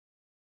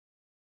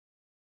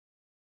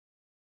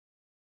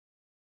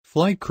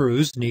Flight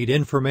crews need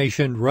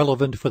information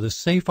relevant for the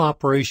safe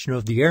operation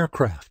of the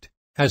aircraft,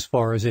 as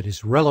far as it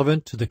is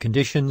relevant to the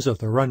conditions of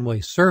the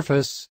runway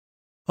surface,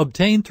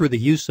 obtained through the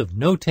use of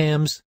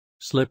NOTAMs,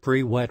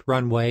 slippery wet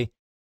runway,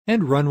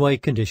 and runway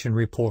condition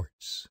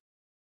reports.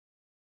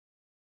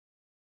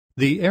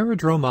 The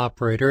aerodrome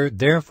operator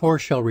therefore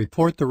shall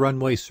report the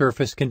runway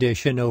surface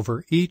condition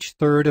over each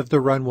third of the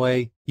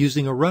runway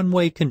using a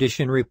Runway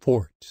Condition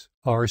Report,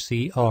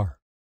 RCR.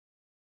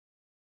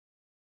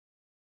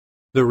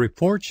 The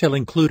report shall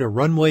include a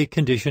runway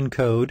condition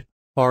code,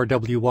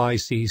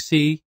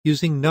 RWYCC,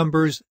 using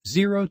numbers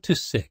 0 to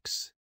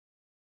 6,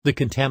 the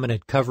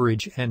contaminant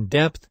coverage and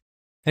depth,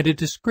 and a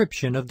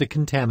description of the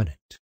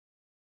contaminant.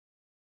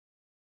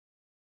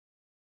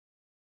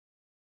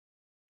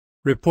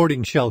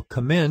 Reporting shall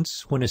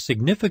commence when a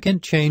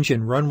significant change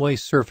in runway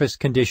surface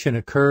condition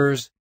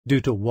occurs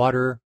due to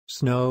water,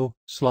 snow,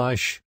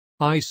 slush,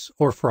 ice,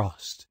 or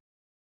frost.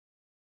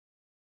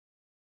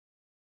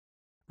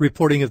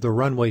 Reporting of the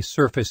runway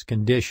surface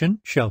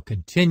condition shall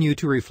continue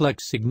to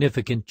reflect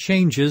significant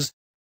changes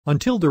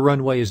until the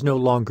runway is no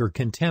longer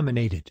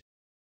contaminated.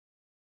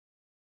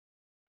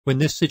 When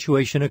this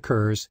situation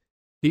occurs,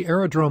 the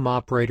aerodrome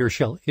operator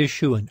shall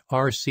issue an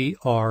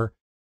RCR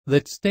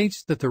that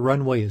states that the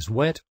runway is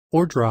wet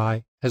or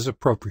dry as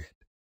appropriate.